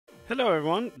Hello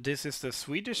everyone, this is the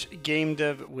Swedish game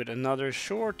dev with another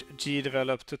short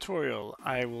Gdevelop tutorial.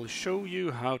 I will show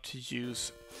you how to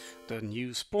use the new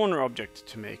spawner object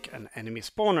to make an enemy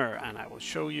spawner, and I will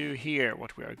show you here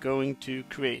what we are going to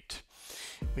create.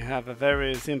 We have a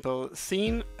very simple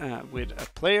scene with a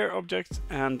player object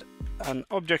and an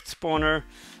object spawner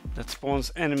that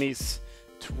spawns enemies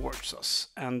towards us,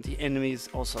 and the enemies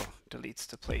also deletes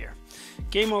the player.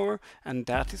 Game over, and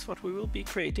that is what we will be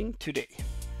creating today.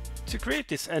 To create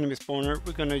this enemy spawner,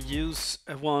 we're going to use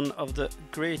one of the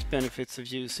great benefits of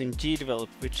using Gdevelop,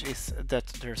 which is that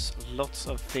there's lots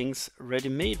of things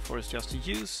ready-made for us just to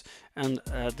use, and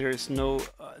there is no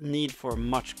need for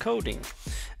much coding.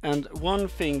 And one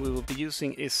thing we will be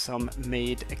using is some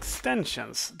made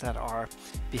extensions that are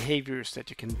behaviors that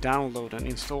you can download and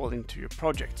install into your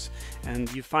projects.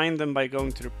 And you find them by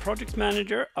going to the project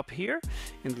manager up here.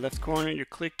 In the left corner you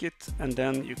click it, and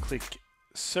then you click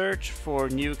search for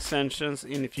new extensions,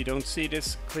 and if you don't see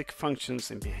this, click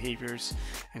functions and behaviors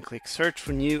and click search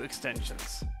for new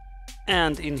extensions.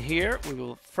 And in here we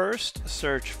will first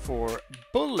search for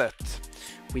bullet.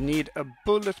 We need a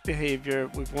bullet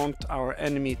behavior. We want our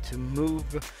enemy to move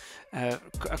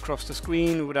across the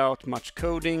screen without much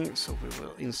coding, so we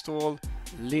will install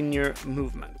linear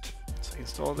movement. So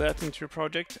install that into your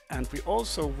project, and we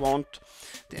also want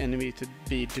the enemy to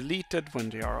be deleted when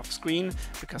they are off screen,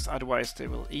 because otherwise they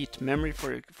will eat memory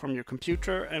from your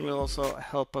computer and will also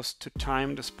help us to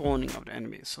time the spawning of the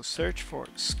enemy. So search for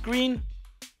screen,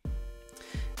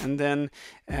 and then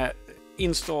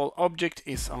install object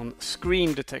is on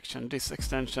screen detection. This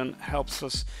extension helps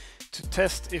us to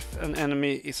test if an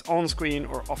enemy is on screen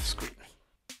or off screen.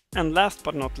 And last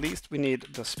but not least, we need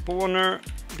the spawner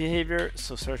behavior.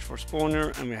 So search for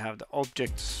spawner, and we have the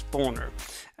object spawner,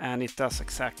 and it does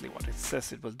exactly what it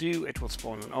says it will do. It will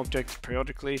spawn an object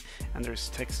periodically, and there's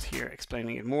text here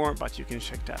explaining it more, but you can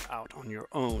check that out on your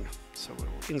own. So we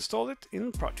will install it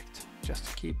in project, just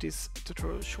to keep this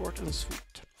tutorial short and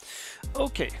sweet.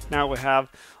 Okay, now we have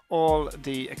all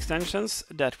the extensions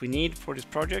that we need for this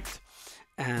project,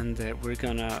 and we're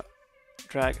gonna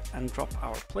drag and drop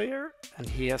our player, and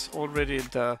he has already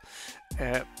the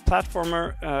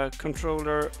platformer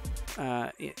controller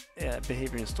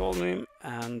behavior installed in him,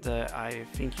 and I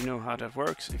think you know how that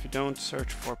works. If you don't,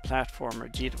 search for platformer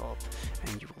Gdevelop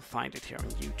and you will find it here on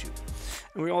YouTube.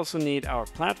 And we also need our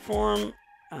platform,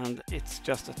 and it's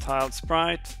just a tiled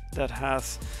sprite that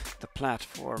has the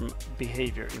platform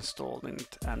behavior installed in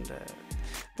it, and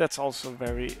that's also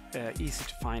very easy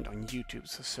to find on YouTube,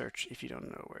 so search if you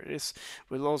don't know where it is.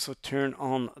 We'll also turn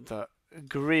on the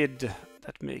grid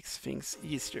that makes things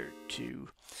easier to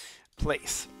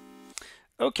place.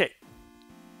 Okay,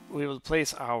 we will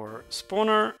place our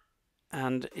spawner,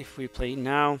 and if we play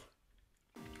now,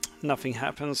 nothing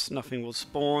happens, nothing will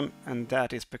spawn, and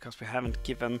that is because we haven't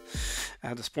given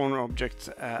the spawner object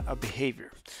a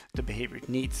behavior, the behavior it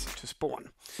needs to spawn.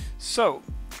 So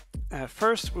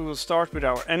first we will start with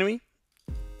our enemy.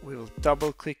 We will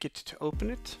double click it to open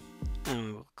it, and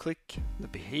we will click the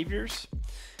behaviors,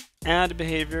 add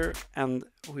behavior, and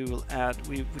we will add,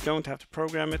 we don't have to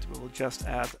program it, we will just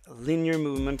add linear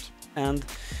movement. And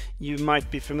you might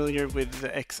be familiar with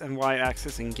the X and Y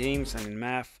axis in games and in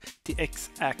math. The X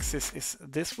axis is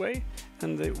this way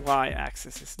and the Y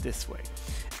axis is this way.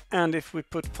 And if we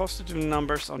put positive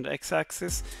numbers on the X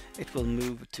axis, it will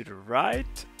move to the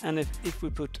right, and if we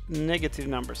put negative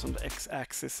numbers on the X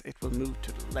axis, it will move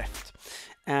to the left.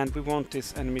 And we want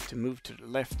this enemy to move to the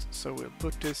left, so we'll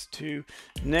put this to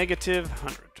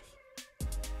 -100.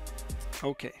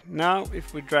 Okay, now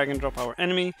if we drag and drop our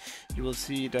enemy, you will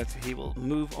see that he will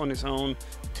move on his own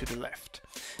to the left.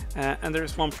 And there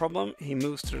is one problem: he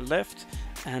moves to the left,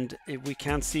 and we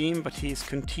can't see him, but he's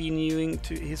continuing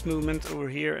to his movement over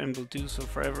here and will do so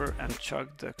forever and chug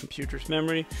the computer's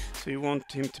memory. So you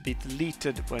want him to be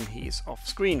deleted when he is off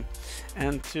screen.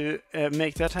 And to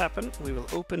make that happen, we will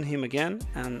open him again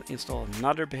and install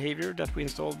another behavior that we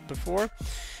installed before.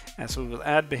 So we will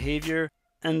add behavior,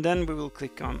 and then we will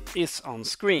click on is on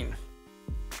screen.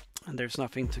 And there's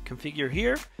nothing to configure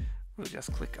here. We'll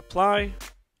just click apply,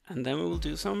 and then we will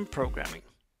do some programming.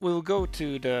 We'll go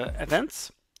to the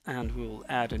events, and we will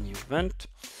add a new event,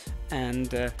 and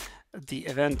the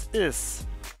event is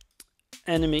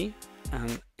enemy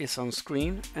and is on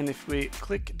screen. And if we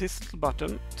click this little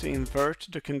button to invert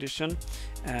the condition,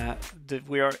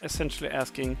 we are essentially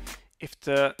asking if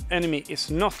the enemy is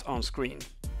not on screen.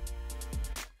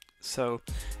 So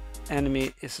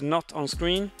enemy is not on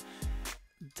screen,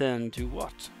 then do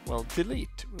what? Well,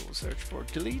 delete. We will search for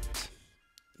delete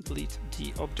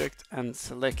the object and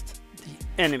select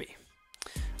the enemy.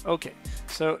 Okay,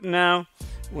 so now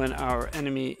when our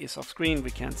enemy is off screen,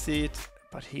 we can't see it,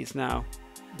 but he's now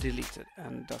deleted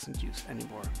and doesn't use any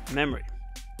more memory.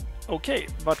 Okay,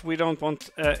 but we don't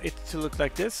want it to look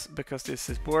like this, because this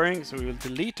is boring, so we will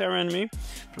delete our enemy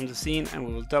from the scene, and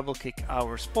we will double click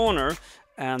our spawner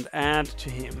and add to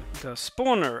him the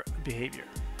spawner behavior.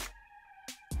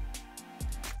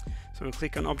 So we'll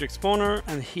click on object spawner,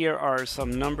 and here are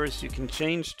some numbers you can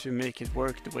change to make it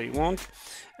work the way you want.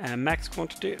 Max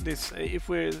quantity, this if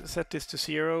we set this to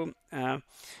 0,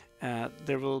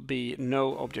 there will be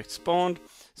no object spawned.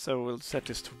 So we'll set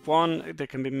this to 1. There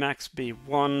can be max be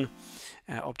 1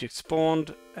 object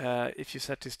spawned. If you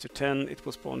set this to 10, it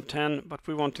will spawn 10, but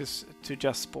we want this to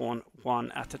just spawn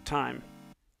 1 at a time.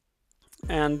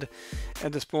 And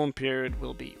the spawn period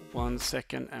will be 1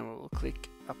 second, and we will click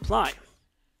apply.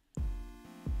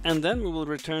 And then we will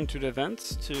return to the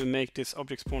events to make this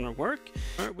object spawner work.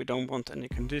 We don't want any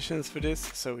conditions for this,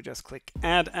 so we just click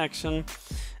add action,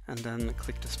 and then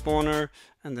click the spawner,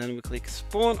 and then we click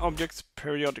spawn objects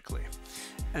periodically.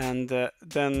 And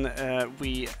then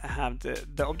we have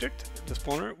the object, the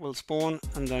spawner will spawn,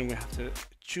 and then we have to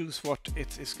choose what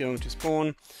it is going to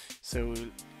spawn. So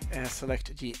we'll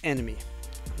select the enemy,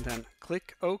 and then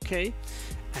click OK.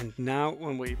 And now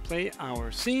when we play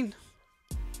our scene,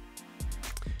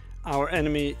 our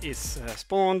enemy is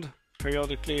spawned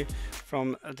periodically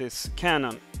from this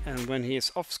cannon, and when he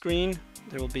is off screen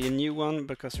there will be a new one,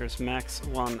 because there's max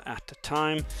 1 at a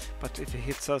time, but if he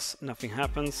hits us nothing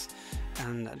happens,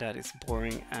 and that is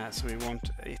boring, so we want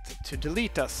it to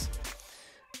delete us.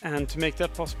 And to make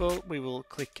that possible, we will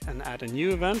click and add a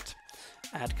new event,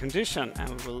 add condition,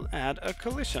 and we will add a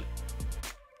collision.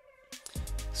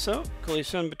 So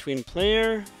collision between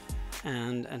player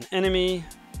and an enemy.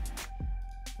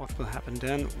 What will happen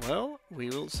then? Well, we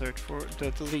will search for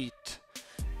the delete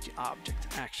the object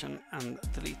action and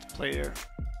delete player.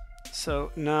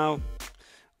 So now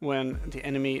when the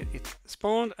enemy is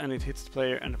spawned and it hits the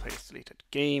player and the player is deleted,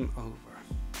 game over.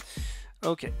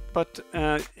 Okay, but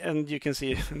and you can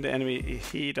see the enemy,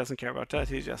 he doesn't care about that,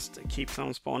 he just keeps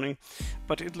on spawning.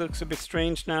 But it looks a bit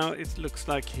strange now. It looks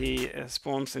like he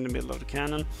spawns in the middle of the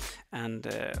cannon, and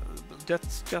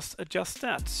let's just adjust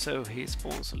that so he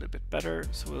spawns a little bit better.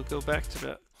 So we'll go back to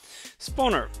the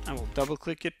spawner and we'll double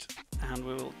click it, and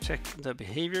we will check the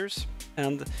behaviors.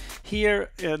 And here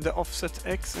the offset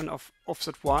X and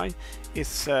offset Y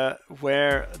is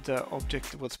where the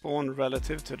object will spawn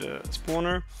relative to the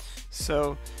spawner.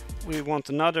 So we want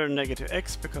another negative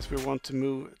X because we want to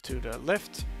move to the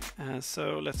left.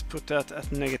 So let's put that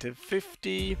at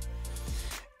 -50.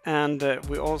 And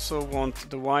we also want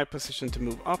the Y position to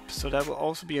move up, so that will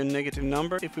also be a negative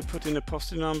number. If we put in a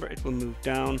positive number, it will move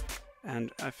down,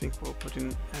 and I think we'll put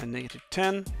in a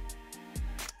 -10,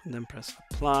 and then press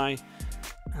apply,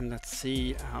 and let's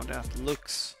see how that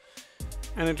looks.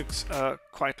 And it looks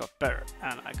quite a lot better,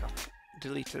 and I got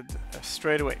deleted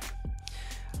straight away.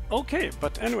 Okay,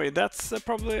 but anyway, that's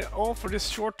probably all for this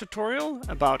short tutorial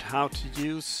about how to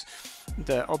use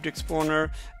the object spawner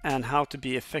and how to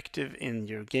be effective in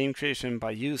your game creation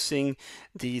by using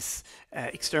these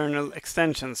external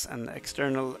extensions and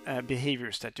external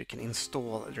behaviors that you can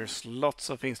install. There's lots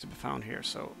of things to be found here,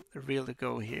 so really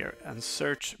go here and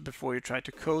search before you try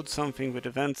to code something with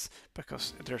events,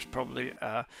 because there's probably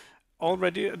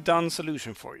already a done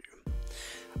solution for you.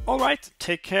 Alright,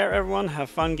 take care everyone, have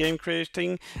fun game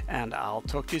creating, and I'll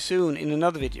talk to you soon in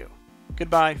another video.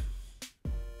 Goodbye!